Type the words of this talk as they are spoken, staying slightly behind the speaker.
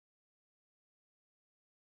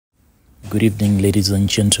Good evening, ladies and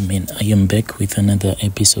gentlemen. I am back with another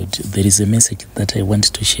episode. There is a message that I want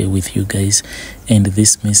to share with you guys, and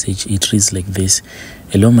this message, it reads like this.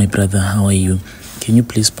 Hello, my brother, how are you? Can you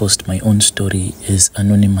please post my own story as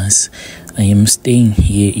anonymous? I am staying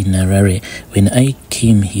here in Harare. When I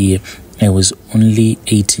came here, I was only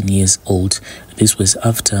 18 years old. This was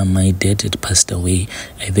after my dad had passed away.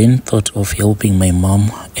 I then thought of helping my mom,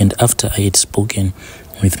 and after I had spoken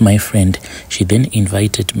with my friend, she then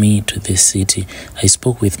invited me to the city. I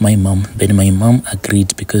spoke with my mom, then my mom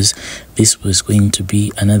agreed because this was going to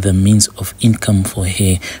be another means of income for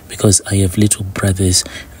her, because I have little brothers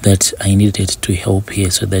that I needed to help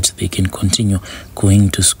here so that they can continue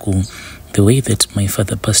going to school. The way that my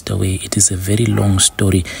father passed away, it is a very long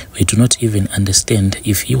story. We do not even understand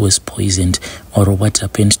if he was poisoned or what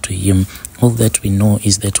happened to him. All that we know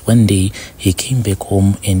is that one day he came back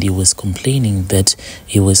home and he was complaining that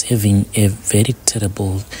he was having a very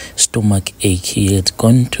terrible stomach ache. He had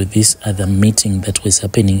gone to this other meeting that was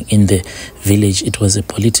happening in the village. It was a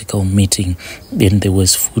political meeting, and there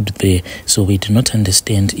was food there. So we do not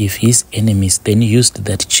understand if his enemies then used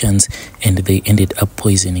that chance and they ended up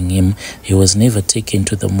poisoning him. He was never taken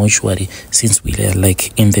to the mortuary since we were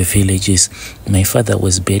like in the villages. My father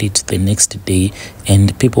was buried the next day,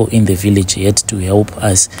 and people in the village had to help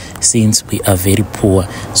us since we are very poor.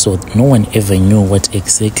 So no one ever knew what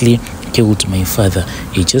exactly killed my father.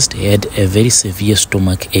 He just had a very severe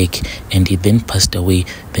stomach ache and he then passed away.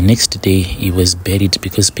 The next day he was buried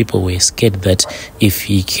because people were scared that if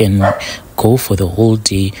he can go for the whole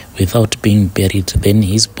day without being buried, then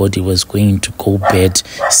his body was going to go bad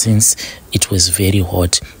since it was very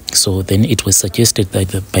hot. So then it was suggested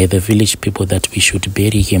that by the village people that we should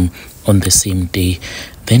bury him on the same day.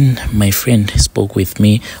 Then my friend spoke with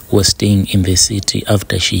me, who was staying in the city.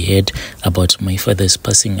 After she heard about my father's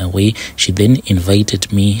passing away, she then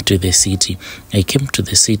invited me to the city. I came to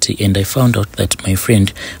the city and I found out that my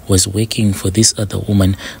friend was working for this other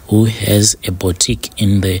woman who has a boutique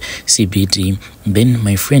in the CBD. Then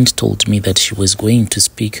my friend told me that she was going to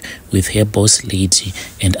speak with her boss lady,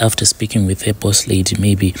 and after speaking with her boss lady,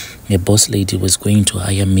 maybe the boss lady was going to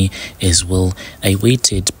hire me as well. I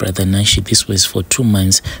waited, Brother Nashi, this was for 2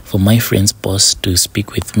 months, for my friend's boss to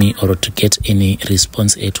speak with me or to get any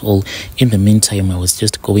response at all. In the meantime, I was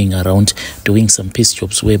just going around doing some piece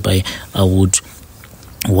jobs whereby I would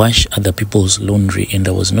wash other people's laundry, and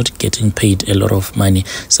I was not getting paid a lot of money.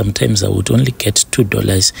 Sometimes I would only get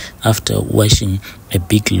 $2 after washing a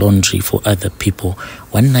big laundry for other people.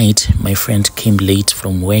 One night, my friend came late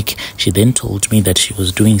from work. She then told me that she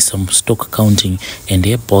was doing some stock counting and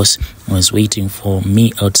her boss was waiting for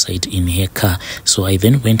me outside in her car. So I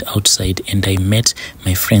then went outside and I met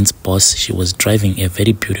my friend's boss. She was driving a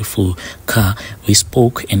very beautiful car. We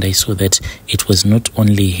spoke and I saw that it was not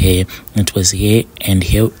only her, it was her and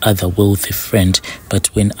her other wealthy friend. But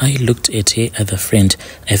when I looked at her other friend,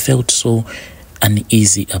 I felt so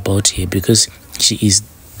uneasy about her because she is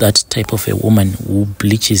that type of a woman who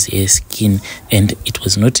bleaches her skin, and it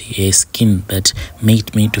was not her skin that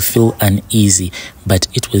made me to feel uneasy, but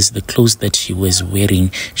it was the clothes that she was wearing.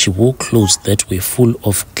 She wore clothes that were full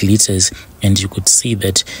of glitters, and you could see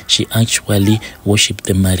that she actually worshipped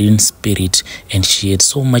the marine spirit, and she had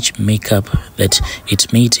so much makeup that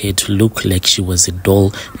it made her to look like she was a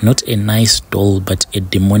doll, not a nice doll, but a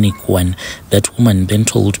demonic one. That woman then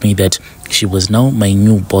told me that she was now my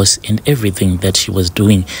new boss, and everything that she was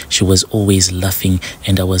doing, she was always laughing,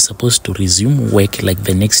 and I was supposed to resume work like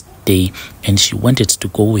the next day, and she wanted to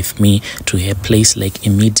go with me to her place like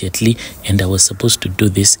immediately, and I was supposed to do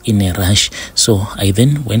this in a rush. So I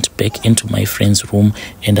then went back into my friend's room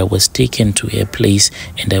and I was taken to her place,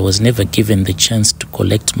 and I was never given the chance to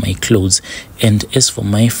collect my clothes. And as for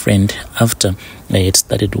my friend, after I had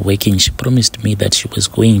started working, she promised me that she was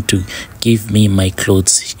going to give me my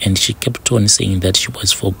clothes, and she kept on saying that she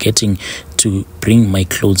was forgetting to bring my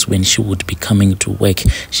clothes when she would be coming to work.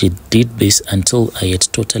 She did this until I had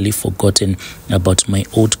totally forgotten about my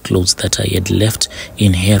old clothes that I had left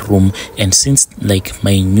in her room. And since like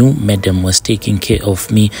my new madam was taking care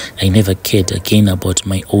of me, I never cared again about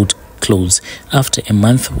my old clothes. After a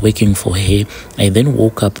month working for her, I then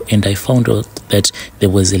woke up and I found out that there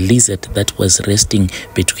was a lizard that was resting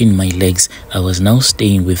between my legs. I was now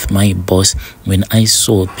staying with my boss when I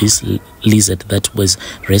saw this lizard that was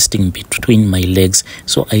resting between my legs.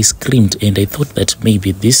 So I screamed, and I thought that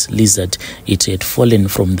maybe this lizard, it had fallen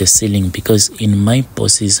from the ceiling, because in my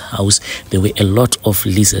boss's house there were a lot of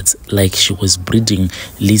lizards, like she was breeding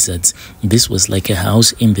lizards. This was like a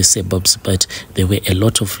house in the suburbs, but there were a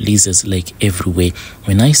lot of lizards like everywhere.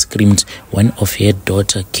 When I screamed, one of her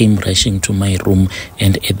daughter came rushing to my room,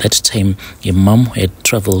 and at that time her mom had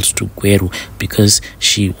traveled to Gweru because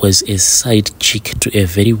she was a side chick to a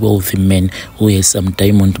very wealthy man who has some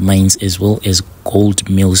diamond mines as well as gold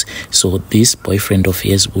mills. So this boyfriend of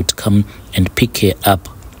hers would come and pick her up.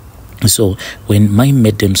 So when my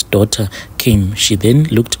madam's daughter came, she then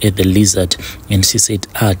looked at the lizard and she said,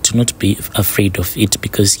 do not be afraid of it,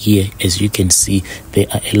 because here, as you can see, there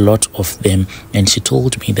are a lot of them. And she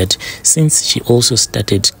told me that since she also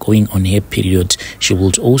started going on her period, she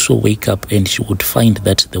would also wake up and she would find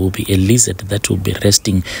that there will be a lizard that will be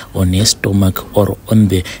resting on her stomach or on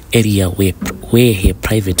the area where her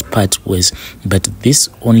private part was. But this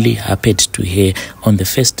only happened to her on the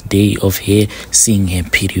first day of her seeing her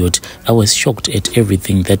period. I was shocked at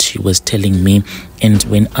everything that she was telling me, and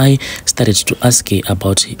when I started to ask her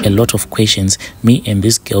about a lot of questions, me and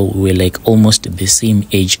this girl were like almost the same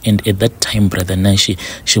age, and at that time, Brother Nashi,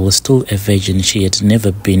 she was still a virgin. She had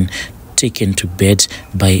never been taken to bed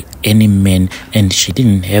by any man, and she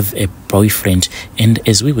didn't have a boyfriend. And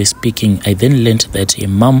as we were speaking, I then learned that her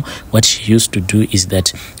mom, what she used to do is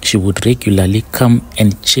that she would regularly come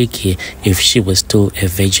and check her if she was still a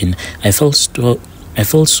virgin. I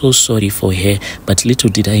felt so sorry for her, but little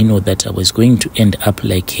did I know that I was going to end up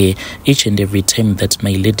like her. Each and every time that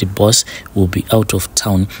my lady boss will be out of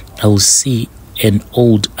town, I will see an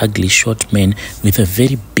old, ugly, short man with a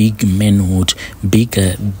very big manhood,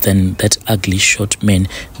 bigger than that ugly, short man.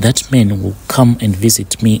 That man will come and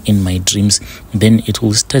visit me in my dreams. Then it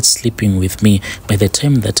will start sleeping with me. By the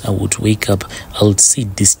time that I would wake up, I would see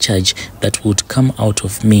discharge that would come out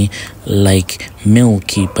of me like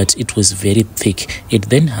milky, but it was very thick. It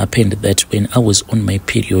then happened that when I was on my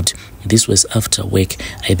period, this was after work,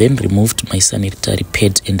 I then removed my sanitary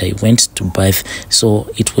pad and I went to bath. So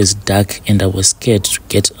it was dark and I was scared to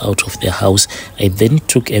get out of the house. I then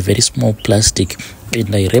took a very small plastic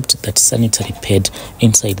and I wrapped that sanitary pad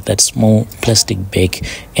inside that small plastic bag,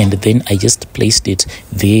 and then I just placed it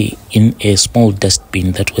there in a small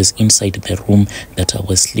dustbin that was inside the room that I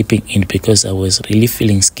was sleeping in, because I was really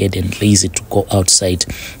feeling scared and lazy to go outside.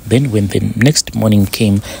 Then when the next morning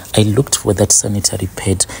came, I looked for that sanitary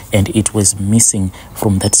pad and it was missing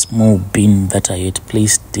from that small bin that I had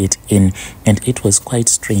placed it in, and it was quite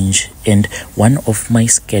strange. And one of my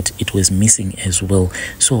skirt, it was missing as well.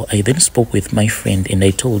 So I then spoke with my friend and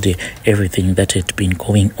I told her everything that had been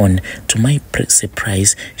going on. To my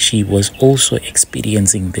surprise, she was also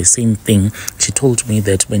experiencing the same thing. She told me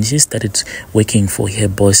that when she started working for her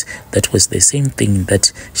boss, that was the same thing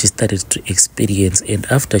that she started to experience. And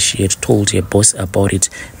after she had told her boss about it,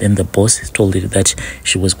 then the boss told her that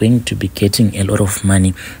she was going to be getting a lot of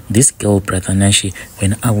money. This girl, Brother Nashi,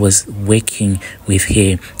 when I was working with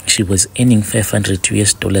her, she was earning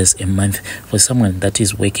 $500 a month. For someone that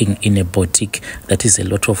is working in a boutique, that is a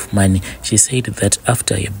lot of money. She said that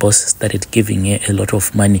after her boss started giving her a lot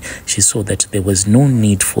of money, she saw that there was no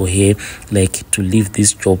need for her like to leave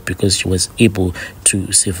this job, because she was able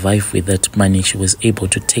to survive with that money. She was able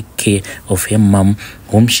to take care of her mom,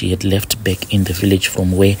 whom she had left back in the village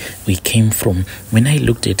from where we came from. When I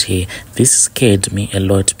looked at her, this scared me a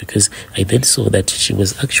lot, because I then saw that she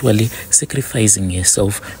was actually sacrificing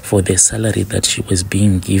herself for the salary that she was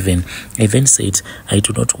being given. I then said, I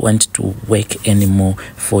do not want to work anymore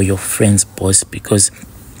for your friend's boss, because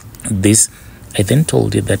I then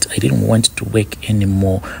told her that I didn't want to work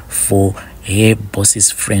anymore for her boss's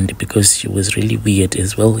friend, because she was really weird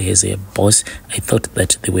as well as her boss. I thought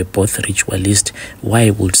that they were both ritualists. Why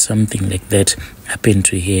would something like that happen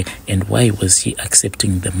to her, and why was she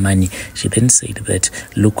accepting the money? She then said that,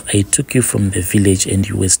 look, I took you from the village and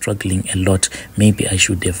you were struggling a lot. Maybe I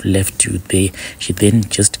should have left you there. She then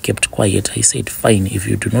just kept quiet. I said, fine, if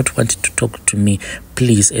you do not want to talk to me,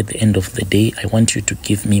 please, at the end of the day, I want you to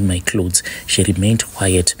give me my clothes. She remained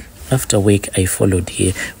quiet. After work, I followed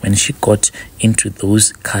her. When she got into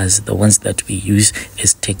those cars, the ones that we use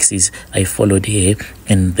as taxis, I followed her,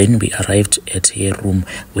 and then we arrived at her room.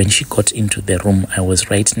 When she got into the room, I was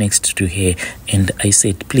right next to her, and I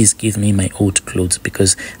said, please give me my old clothes,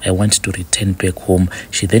 because I want to return back home.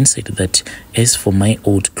 She then said that as for my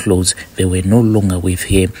old clothes, they were no longer with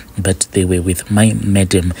her, but they were with my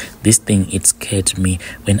madam. This thing, it scared me.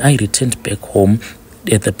 When I returned back home,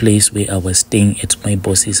 at the place where I was staying at my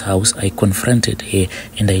boss's house, I confronted her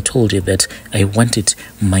and I told her that I wanted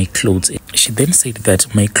my clothes. She then said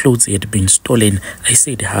that my clothes had been stolen. I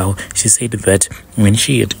said how? She said that when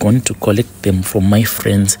she had gone to collect them from my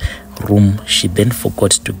friend's room, she then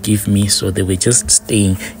forgot to give me, so they were just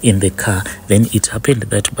staying in the car. Then it happened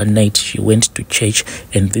that one night she went to church,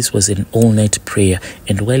 and this was an all-night prayer,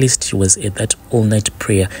 and whilst she was at that all-night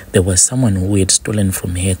prayer, there was someone who had stolen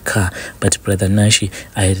from her car. But Brother Nashi,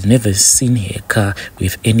 I had never seen her car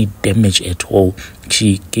with any damage at all.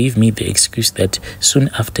 She gave me the excuse that soon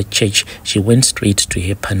after church she went straight to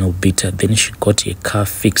her panel beater, then she got her car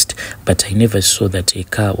fixed, but I never saw that her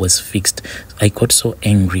car was fixed. I got so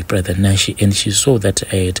angry, Brother Nashi, and she saw that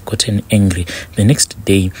I had gotten angry. The next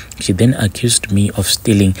day she then accused me of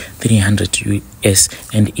stealing 300 US,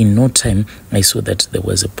 and in no time I saw that there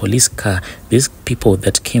was a police car. These people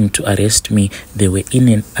that came to arrest me, they were in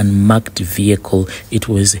an unmarked vehicle. It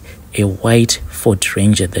was a white Ford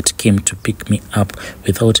Ranger that came to pick me up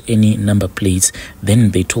without any number plates.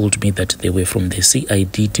 Then they told me that they were from the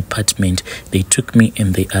CID department. They took me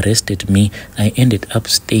and they arrested me. I ended up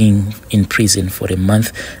staying in prison for a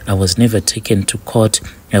month. I was never taken to court.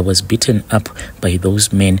 I was beaten up by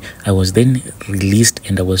those men. I was then released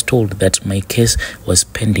and I was told that my case was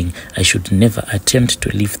pending. I should never attempt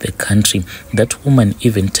to leave the country. That woman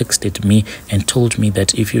even texted me and told me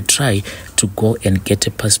that if you try to go and get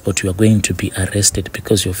a passport, you are going to be arrested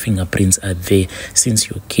because your fingerprints are there since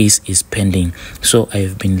your case is pending. So I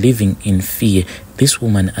have been living in fear. This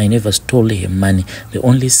woman, I never stole her money. The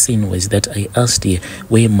only sin was that I asked her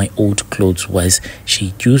where my old clothes was.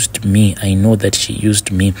 She used me. I know that she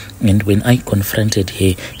used me. And when I confronted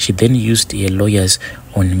her, she then used her lawyers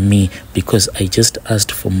on me because I just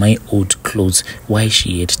asked for my old clothes. Why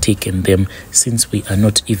she had taken them? Since we are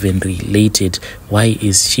not even related, why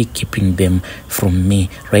is she keeping them from me?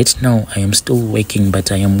 Right now I am still working,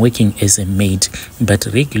 but I am working as a maid. But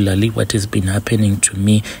regularly what has been happening to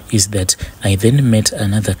me is that I then met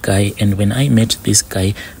another guy, and when I met this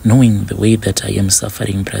guy, knowing the way that I am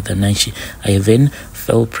suffering, Brother Nashi, I then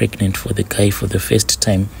fell pregnant for the guy for the first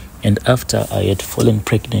time. And after I had fallen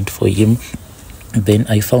pregnant for him, then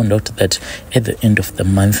I found out that at the end of the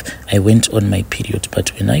month I went on my period. But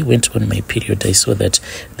when I went on my period, I saw that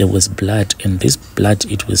there was blood, and this blood,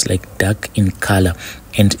 it was like dark in color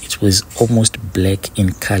and it was almost black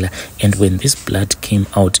in color. And when this blood came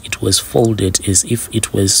out, it was folded as if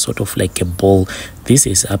it was sort of like a ball. This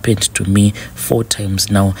has happened to me 4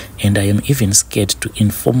 times now, and I am even scared to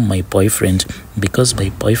inform my boyfriend, because my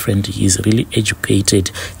boyfriend, he is really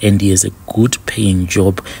educated and he has a good paying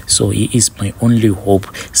job, so he is my only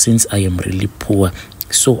hope since I am really poor.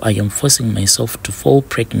 So I am forcing myself to fall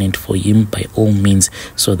pregnant for him by all means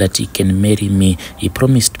so that he can marry me. He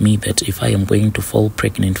promised me that if I am going to fall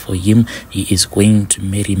pregnant for him, he is going to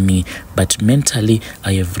marry me. But mentally,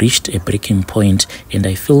 I have reached a breaking point and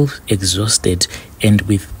I feel exhausted. And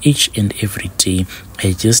with each and every day,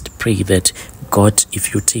 I just pray that, God,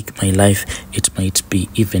 if you take my life, it might be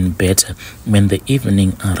even better. When the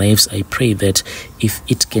evening arrives, I pray that if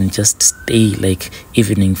it can just stay like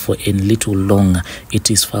evening for a little longer, it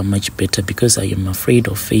is far much better, because I am afraid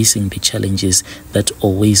of facing the challenges that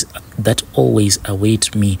always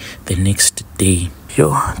await me the next day.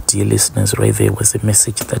 Yo, dear listeners, right there was a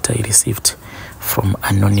message that I received from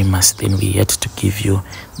Anonymous. Then we had to give you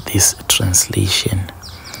this translation.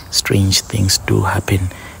 Strange things do happen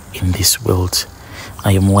in this world.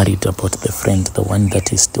 I am worried about the friend, the one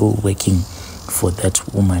that is still working for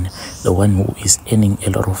that woman, the one who is earning a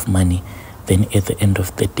lot of money. Then at the end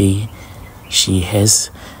of the day, she has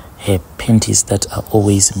her panties that are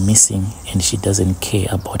always missing and she doesn't care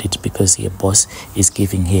about it because her boss is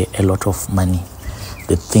giving her a lot of money.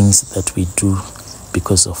 The things that we do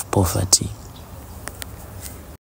because of poverty.